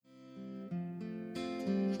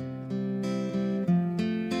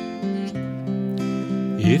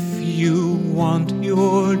If you want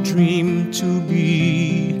your dream to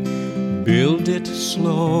be, build it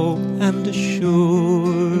slow and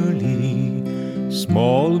surely.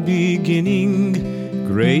 Small beginning,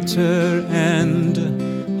 greater end.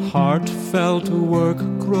 Heartfelt work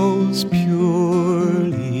grows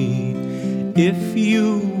purely. If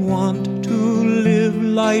you want to live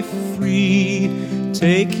life free,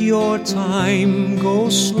 take your time, go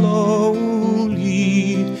slowly.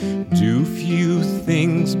 Do few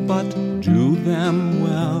things, but do them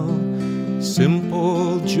well.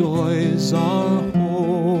 Simple joys are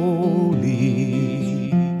holy.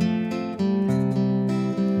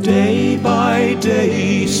 Day by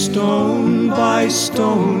day, stone by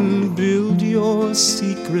stone, build your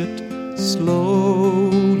secret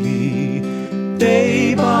slowly.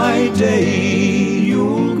 Day by day,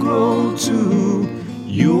 you'll grow too.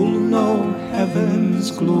 You'll know heaven's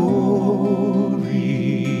glory.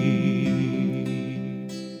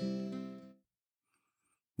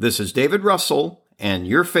 This is David Russell and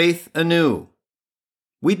Your Faith Anew.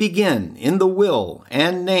 We begin in the will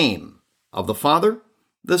and name of the Father,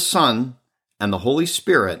 the Son, and the Holy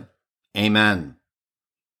Spirit. Amen.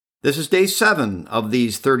 This is day 7 of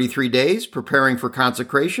these 33 days preparing for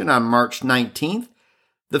consecration on March 19th,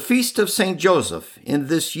 the Feast of St. Joseph in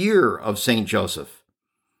this year of St. Joseph.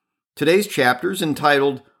 Today's chapter is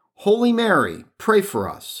entitled, Holy Mary, Pray for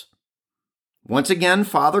Us. Once again,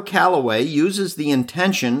 Father Calloway uses the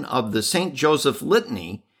intention of the St. Joseph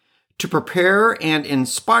Litany to prepare and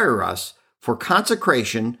inspire us for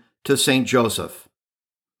consecration to St. Joseph.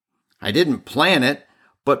 I didn't plan it,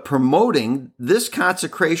 but promoting this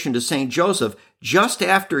consecration to St. Joseph just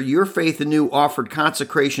after Your Faith Anew offered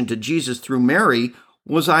consecration to Jesus through Mary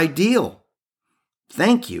was ideal.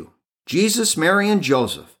 Thank you, Jesus, Mary, and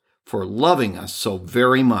Joseph, for loving us so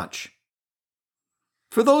very much.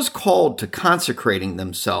 For those called to consecrating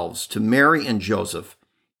themselves to Mary and Joseph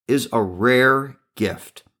is a rare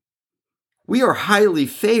gift. We are highly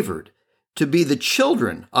favored to be the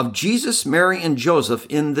children of Jesus, Mary, and Joseph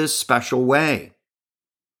in this special way.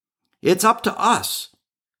 It's up to us,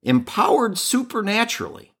 empowered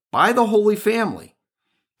supernaturally by the Holy Family,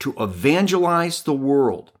 to evangelize the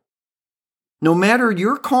world. No matter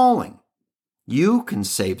your calling, you can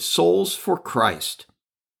save souls for Christ.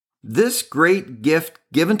 This great gift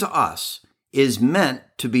given to us is meant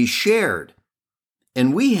to be shared,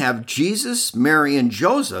 and we have Jesus, Mary, and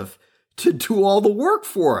Joseph to do all the work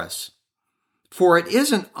for us. For it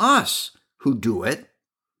isn't us who do it.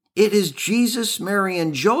 It is Jesus, Mary,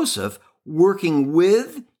 and Joseph working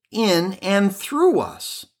with, in, and through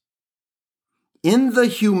us. In the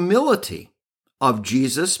humility of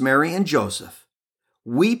Jesus, Mary, and Joseph,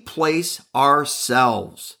 we place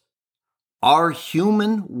ourselves, our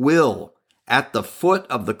human will, at the foot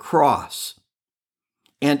of the cross,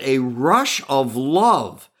 and a rush of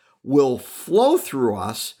love will flow through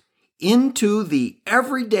us into the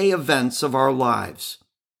everyday events of our lives.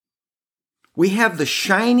 We have the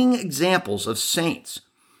shining examples of saints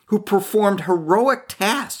who performed heroic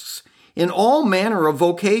tasks in all manner of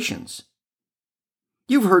vocations.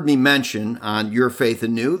 You've heard me mention on Your Faith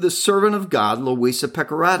Anew the servant of God, Luisa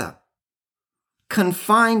Pecoretta.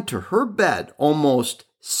 Confined to her bed almost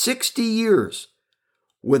 60 years,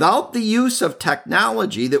 without the use of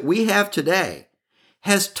technology that we have today,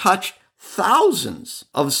 has touched thousands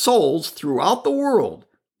of souls throughout the world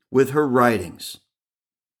with her writings.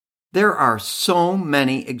 There are so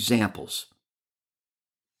many examples.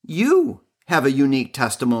 You have a unique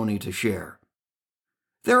testimony to share.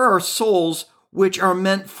 There are souls which are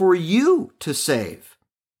meant for you to save.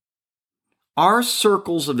 Our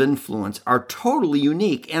circles of influence are totally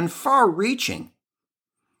unique and far-reaching.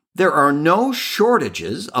 There are no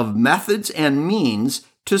shortages of methods and means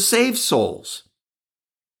to save souls.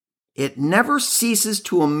 It never ceases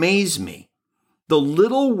to amaze me the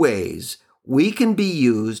little ways we can be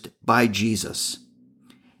used by Jesus.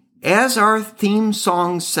 As our theme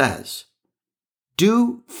song says,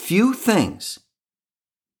 do few things,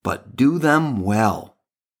 but do them well.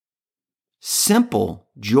 Simple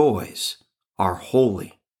joys are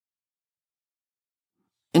holy.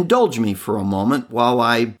 Indulge me for a moment while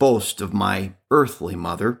I boast of my earthly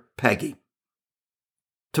mother, Peggy,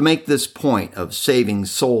 to make this point of saving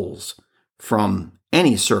souls from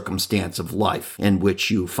any circumstance of life in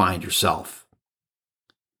which you find yourself.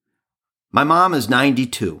 My mom is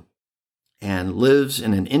 92 and lives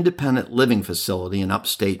in an independent living facility in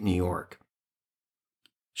upstate New York.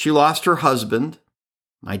 She lost her husband,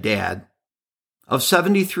 my dad, of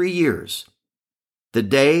 73 years, the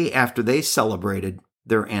day after they celebrated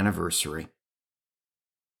their anniversary.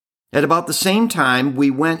 At about the same time we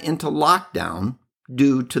went into lockdown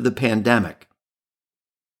due to the pandemic.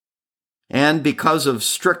 And because of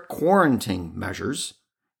strict quarantine measures,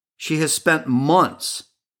 she has spent months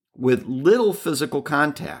with little physical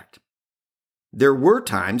contact. There were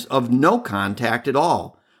times of no contact at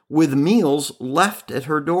all, with meals left at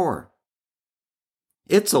her door.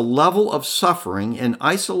 It's a level of suffering and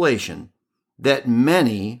isolation that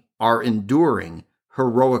many are enduring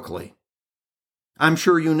heroically. I'm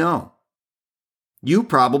sure you know. You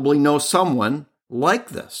probably know someone like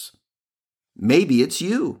this. Maybe it's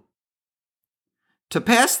you. To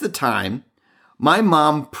pass the time, my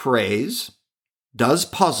mom prays, does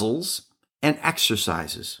puzzles, and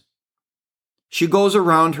exercises. She goes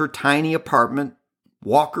around her tiny apartment,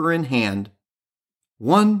 walker in hand.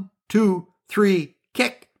 1, 2, 3,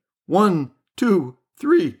 kick. 1, 2,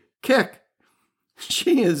 3, kick.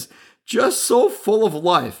 She is just so full of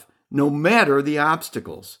life, no matter the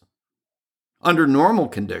obstacles. Under normal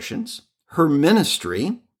conditions, her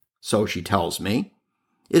ministry, so she tells me,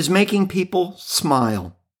 is making people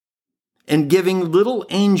smile and giving little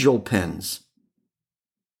angel pins.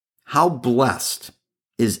 How blessed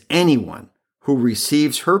is anyone who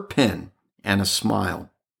receives her pin and a smile.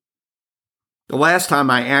 The last time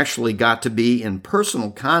I actually got to be in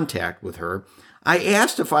personal contact with her, I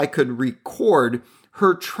asked if I could record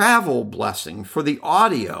her travel blessing for the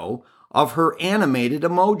audio of her animated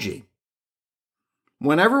emoji.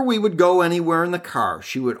 Whenever we would go anywhere in the car,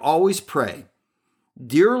 she would always pray,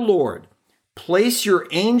 "Dear Lord, place your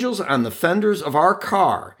angels on the fenders of our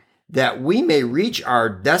car that we may reach our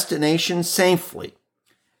destination safely.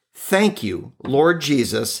 Thank you, Lord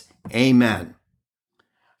Jesus. Amen."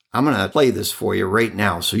 I'm going to play this for you right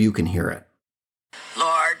now so you can hear it.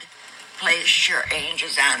 Lord, place your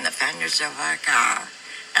angels on the fenders of our car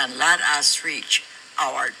and let us reach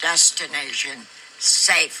our destination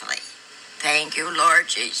safely. Thank you, Lord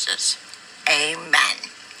Jesus. Amen.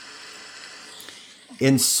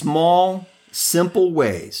 In small, simple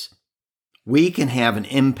ways, we can have an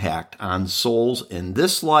impact on souls in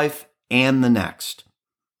this life and the next.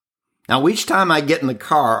 Now, each time I get in the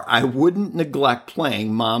car, I wouldn't neglect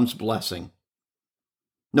playing Mom's Blessing.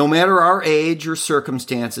 No matter our age or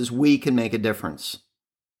circumstances, we can make a difference.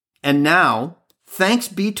 And now, thanks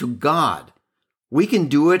be to God, we can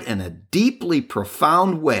do it in a deeply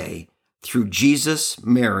profound way through Jesus,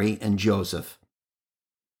 Mary, and Joseph.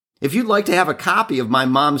 If you'd like to have a copy of my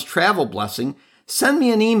mom's travel blessing, send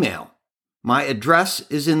me an email. My address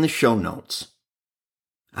is in the show notes.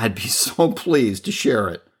 I'd be so pleased to share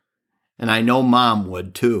it, and I know Mom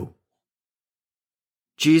would too.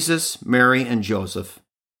 Jesus, Mary, and Joseph,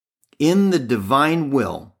 in the divine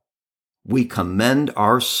will, we commend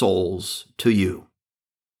our souls to you.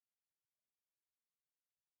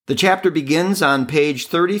 The chapter begins on page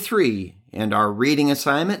 33, and our reading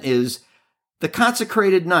assignment is The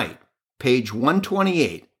Consecrated Night, page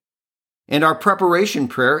 128. And our preparation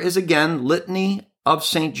prayer is again Litany of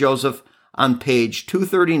St. Joseph on page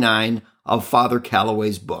 239 of Father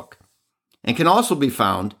Calloway's book, and can also be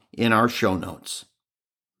found in our show notes.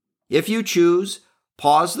 If you choose,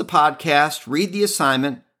 pause the podcast, read the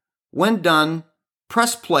assignment. When done,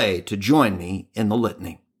 press play to join me in the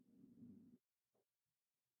litany.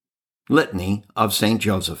 Litany of St.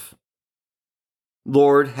 Joseph.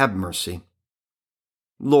 Lord, have mercy.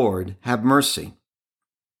 Lord, have mercy.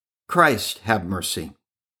 Christ, have mercy.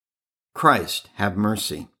 Christ, have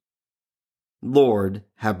mercy. Lord,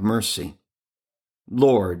 have mercy.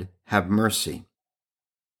 Lord, have mercy.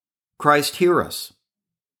 Christ, hear us.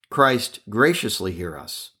 Christ, graciously hear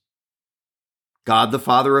us. God the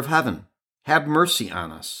Father of heaven, have mercy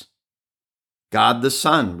on us. God the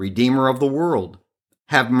Son, Redeemer of the world,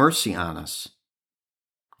 have mercy on us.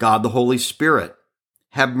 God the Holy Spirit,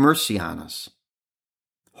 have mercy on us.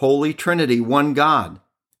 Holy Trinity, one God,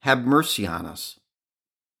 have mercy on us.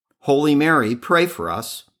 Holy Mary, pray for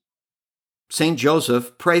us. Saint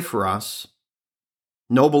Joseph, pray for us.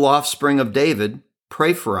 Noble offspring of David,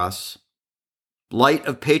 pray for us. Light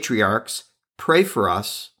of patriarchs, pray for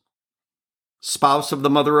us. Spouse of the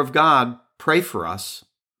Mother of God, pray for us.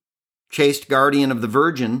 Chaste guardian of the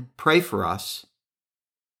Virgin, pray for us.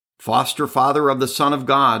 Foster father of the Son of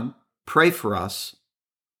God, pray for us.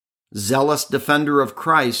 Zealous defender of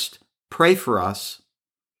Christ, pray for us.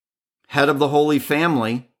 Head of the Holy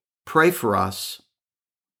Family, pray for us.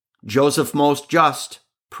 Joseph most just,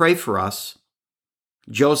 pray for us.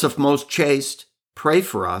 Joseph most chaste, pray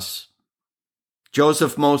for us.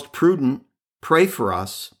 Joseph most prudent, pray for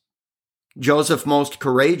us. Joseph most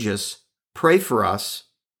courageous, pray for us.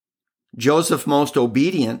 Joseph most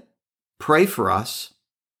obedient, pray for us.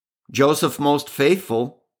 Joseph most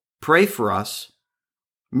faithful, pray for us.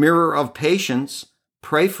 Mirror of patience,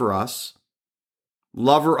 pray for us.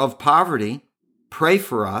 Lover of poverty, pray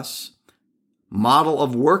for us. Model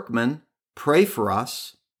of workman, pray for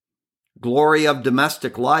us. Glory of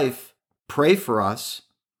domestic life, pray for us.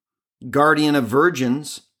 Guardian of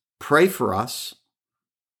virgins, pray for us.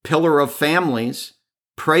 Pillar of families,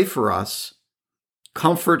 pray for us.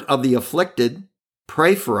 Comfort of the afflicted,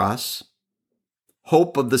 pray for us.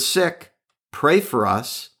 Hope of the sick, pray for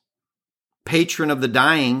us. Patron of the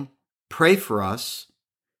dying, pray for us.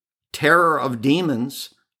 Terror of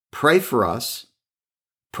demons, pray for us.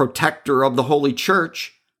 Protector of the Holy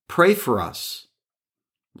Church, pray for us.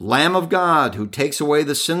 Lamb of God, who takes away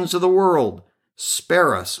the sins of the world,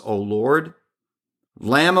 spare us, O Lord.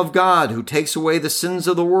 Lamb of God, who takes away the sins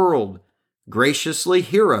of the world, graciously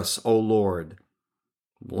hear us, O Lord.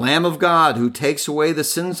 Lamb of God, who takes away the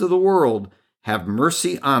sins of the world, have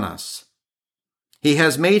mercy on us. He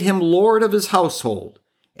has made him Lord of his household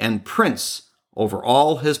and prince over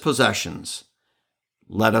all his possessions.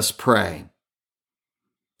 Let us pray.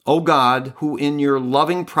 O God, who in your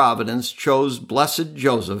loving providence chose blessed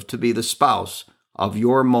Joseph to be the spouse of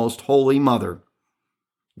your most holy mother,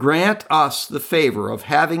 grant us the favor of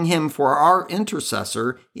having him for our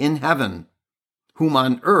intercessor in heaven, whom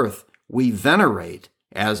on earth we venerate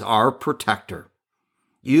as our protector.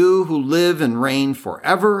 You who live and reign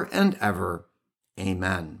forever and ever.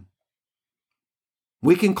 Amen.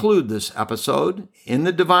 We conclude this episode in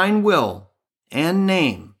the divine will and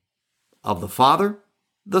name of the Father,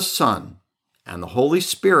 the Son, and the Holy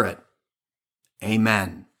Spirit.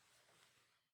 Amen.